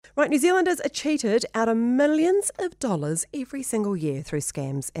Right, New Zealanders are cheated out of millions of dollars every single year through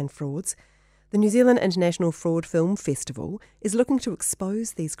scams and frauds. The New Zealand International Fraud Film Festival is looking to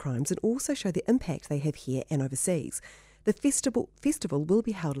expose these crimes and also show the impact they have here and overseas. The festival will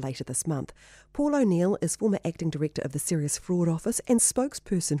be held later this month. Paul O'Neill is former acting director of the Serious Fraud Office and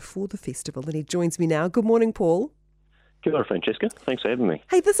spokesperson for the festival, and he joins me now. Good morning, Paul. Good morning, Francesca. Thanks for having me.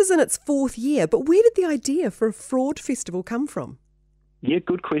 Hey, this is in its fourth year, but where did the idea for a fraud festival come from? Yeah,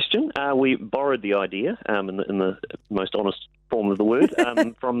 good question. We borrowed the idea, in the most honest form of the word,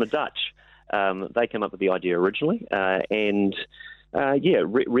 from the Dutch. They came up with the idea originally,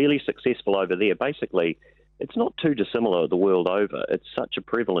 really successful over there. Basically, it's not too dissimilar the world over. It's such a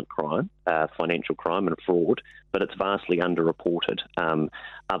prevalent crime, financial crime and fraud, but it's vastly underreported.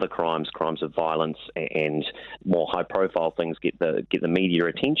 Other crimes of violence and more high-profile things get the media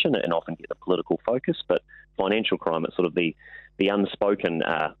attention and often get the political focus. But financial crime, it's sort of the unspoken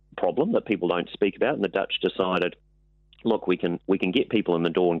problem that people don't speak about. And the Dutch decided, look, we can get people in the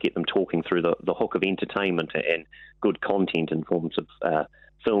door and get them talking through the hook of entertainment and good content in forms of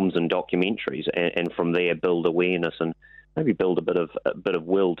films and documentaries, and from there build awareness and maybe build a bit of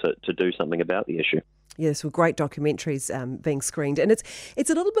will to do something about the issue. Yes, well, great documentaries being screened, and it's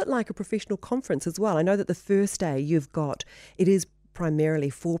a little bit like a professional conference as well. I know that the first day it is primarily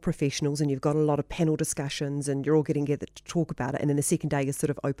for professionals, and you've got a lot of panel discussions, and you're all getting together to talk about it. And then the second day is sort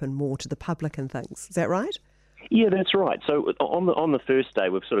of open more to the public and things. Is that right? Yeah, that's right. So on the first day,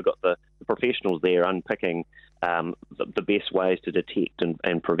 we've sort of got the professionals there unpicking the best ways to detect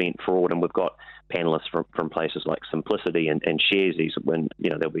and prevent fraud, and we've got panellists from places like Simplicity and Sharesies, when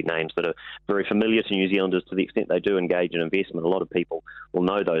there'll be names that are very familiar to New Zealanders to the extent they do engage in investment. A lot of people will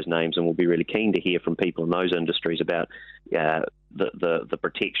know those names and will be really keen to hear from people in those industries about the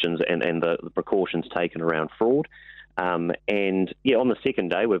protections and the precautions taken around fraud. On the second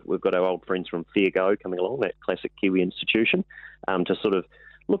day, we've got our old friends from Fair Go coming along, that classic Kiwi institution, to sort of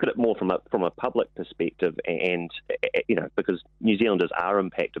look at it more from a public perspective, and because New Zealanders are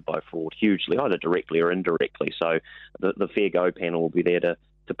impacted by fraud hugely, either directly or indirectly. So the Fair Go panel will be there to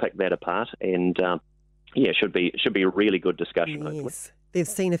pick that apart, and should be a really good discussion. Yes. Hopefully. They've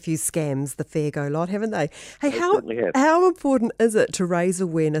seen a few scams, the Fair Go lot, haven't they? Hey, They certainly have. how important is it to raise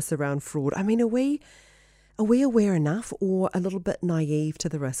awareness around fraud? I mean, Are we aware enough, or a little bit naive to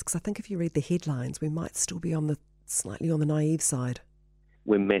the risks? I think if you read the headlines, we might still be slightly on the naive side.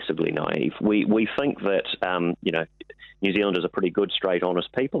 We're massively naive. We think that New Zealanders are pretty good, straight,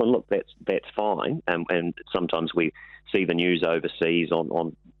 honest people, and look, that's fine. And sometimes we see the news overseas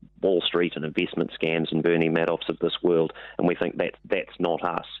on Wall Street and investment scams and Bernie Madoffs of this world, and we think that's not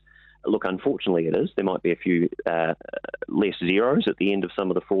us. Look, unfortunately it is. There might be a few less zeros at the end of some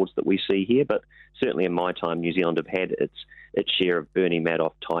of the frauds that we see here, but certainly in my time, New Zealand have had its share of Bernie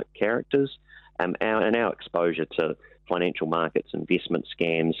Madoff-type characters, and our exposure to financial markets, investment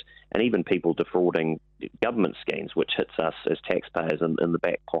scams, and even people defrauding government schemes, which hits us as taxpayers in the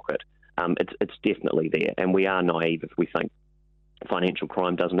back pocket. It's definitely there, and we are naive if we think financial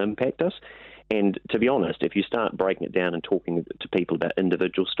crime doesn't impact us. And to be honest, if you start breaking it down and talking to people about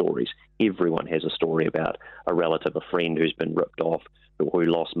individual stories, everyone has a story about a relative, a friend who's been ripped off, who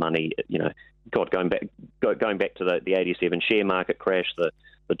lost money. Going back to the '87 share market crash, the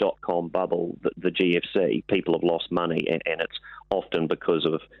dot-com bubble, the GFC, people have lost money, and it's often because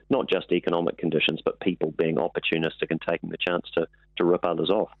of not just economic conditions, but people being opportunistic and taking the chance to rip others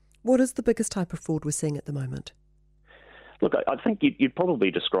off. What is the biggest type of fraud we're seeing at the moment? Look, I think you'd probably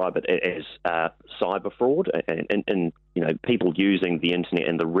describe it as cyber fraud, and people using the internet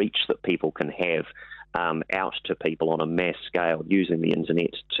and the reach that people can have out to people on a mass scale, using the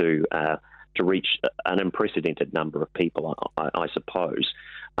internet to reach an unprecedented number of people, I suppose.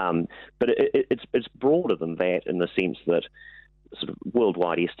 But it's broader than that, in the sense that sort of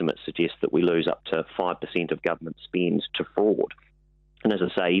worldwide estimates suggest that we lose up to 5% of government spend to fraud. And as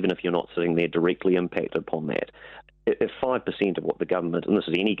I say, even if you're not sitting there directly impacted upon that, if 5% of what the government, and this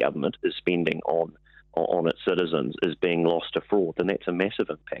is any government, is spending on its citizens is being lost to fraud, then that's a massive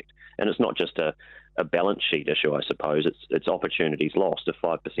impact. And it's not just a balance sheet issue, I suppose. It's opportunities lost. If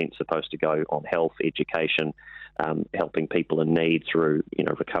 5% is supposed to go on health, education, helping people in need through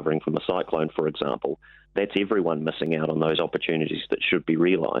recovering from a cyclone, for example, that's everyone missing out on those opportunities that should be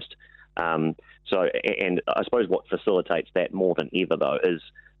realised. And I suppose what facilitates that more than ever, though, is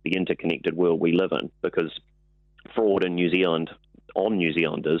the interconnected world we live in, because fraud in New Zealand on New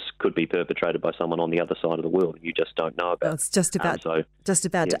Zealanders could be perpetrated by someone on the other side of the world you just don't know about. Well, it's just about to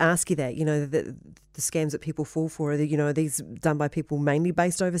ask you that. The scams that people fall for, are these done by people mainly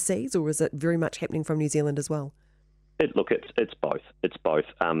based overseas, or is it very much happening from New Zealand as well? It's both. It's both.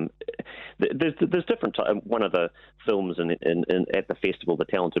 There's different. One of the films at the festival, The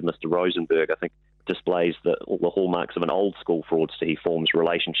Talented Mr. Rosenberg, I think, displays all the hallmarks of an old school fraudster. He forms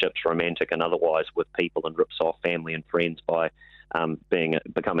relationships, romantic and otherwise, with people and rips off family and friends by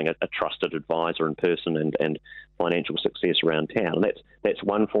becoming a trusted advisor in person and financial success around town. And that's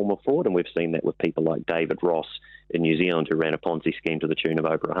one form of fraud, and we've seen that with people like David Ross in New Zealand, who ran a Ponzi scheme to the tune of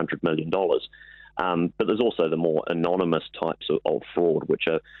over $100 million. But there's also the more anonymous types of fraud, which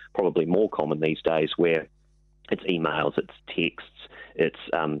are probably more common these days, where it's emails, it's texts, it's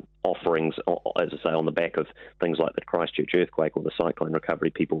offerings, as I say, on the back of things like the Christchurch earthquake or the cyclone recovery,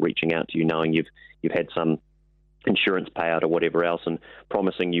 people reaching out to you knowing you've had some insurance payout or whatever else and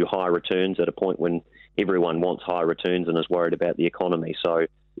promising you high returns at a point when everyone wants high returns and is worried about the economy. So,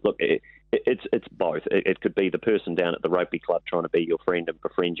 look, it's both. It could be the person down at the rugby club trying to be your friend and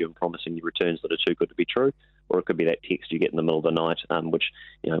befriend you and promising you returns that are too good to be true, or it could be that text you get in the middle of the night, which,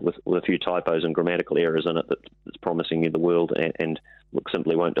 with a few typos and grammatical errors in it, that's promising you the world and look,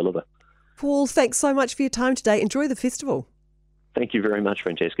 simply won't deliver. Paul, thanks so much for your time today. Enjoy the festival. Thank you very much,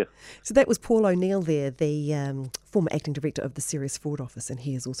 Francesca. So that was Paul O'Neill there, the former acting director of the Serious Fraud Office, and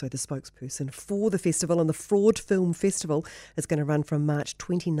he is also the spokesperson for the festival. And the Fraud Film Festival is going to run from March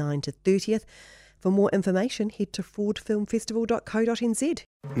 29 to 30th. For more information, head to fraudfilmfestival.co.nz.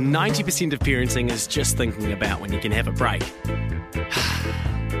 90% of parenting is just thinking about when you can have a break.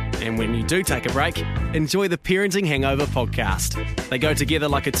 And when you do take a break, enjoy the Parenting Hangover podcast. They go together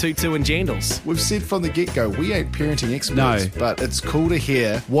like a tutu and jandals. We've said from the get-go, we ain't parenting experts, but it's cool to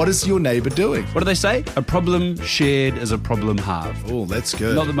hear, what is your neighbour doing? What do they say? A problem shared is a problem halved. Oh, that's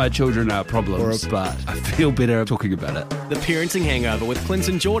good. Not that my children are problems, but I feel better talking about it. The Parenting Hangover with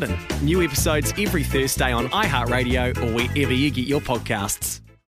Clinton Jordan. New episodes every Thursday on iHeartRadio or wherever you get your podcasts.